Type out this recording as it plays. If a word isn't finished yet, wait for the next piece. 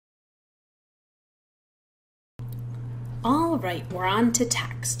All right, we're on to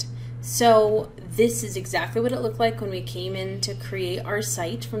text. So this is exactly what it looked like when we came in to create our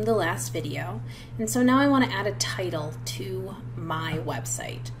site from the last video. And so now I want to add a title to my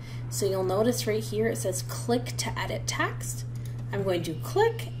website. So you'll notice right here it says click to edit text. I'm going to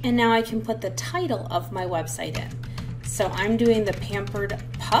click, and now I can put the title of my website in. So I'm doing the Pampered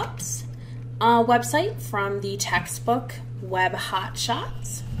Pups website from the textbook Web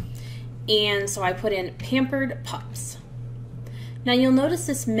Hotshots. And so I put in Pampered Pups. Now you'll notice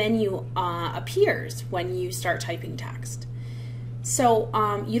this menu appears when you start typing text.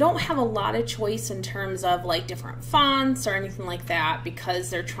 So you don't have a lot of choice in terms of like different fonts or anything like that,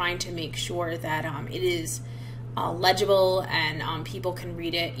 because they're trying to make sure that it is legible and people can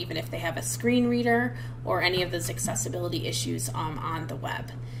read it even if they have a screen reader or any of those accessibility issues on the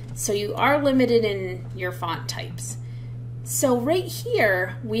web. So you are limited in your font types. So right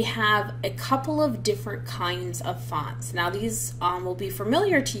here we have a couple of different kinds of fonts. Now these will be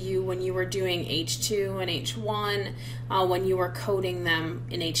familiar to you when you were doing H2 and H1 when you were coding them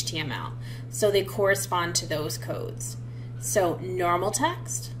in HTML. So they correspond to those codes. So normal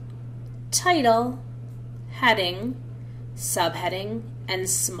text, title, heading, subheading, and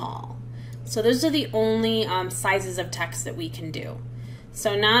small. So those are the only sizes of text that we can do.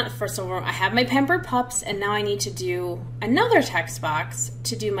 So I have my Pampered Pups, and now I need to do another text box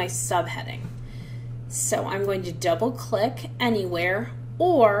to do my subheading. So I'm going to double click anywhere,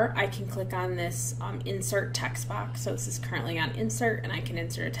 or I can click on this insert text box. So this is currently on insert, and I can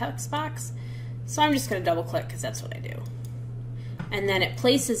insert a text box. So I'm just going to double click because that's what I do. And then it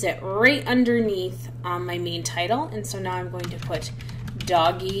places it right underneath my main title. And so now I'm going to put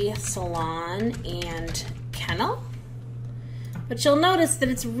Doggy Salon and Kennel. But you'll notice that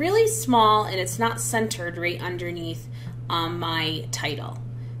it's really small and it's not centered right underneath my title.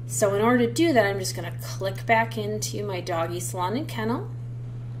 So in order to do that, I'm just going to click back into my Doggy Salon and Kennel,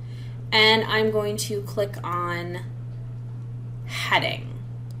 and I'm going to click on heading,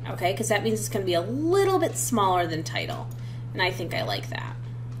 okay, because that means it's going to be a little bit smaller than title, and I think I like that.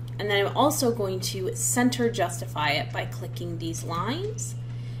 And then I'm also going to center justify it by clicking these lines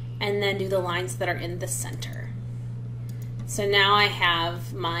and then do the lines that are in the center. So now I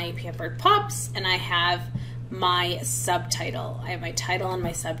have my Pampered Pups and I have my subtitle. I have my title and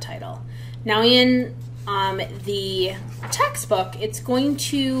my subtitle. Now in the textbook, it's going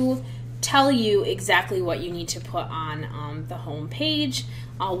to tell you exactly what you need to put on the home page.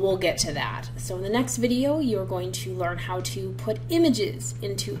 We'll get to that. So in the next video, you're going to learn how to put images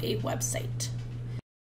into a website.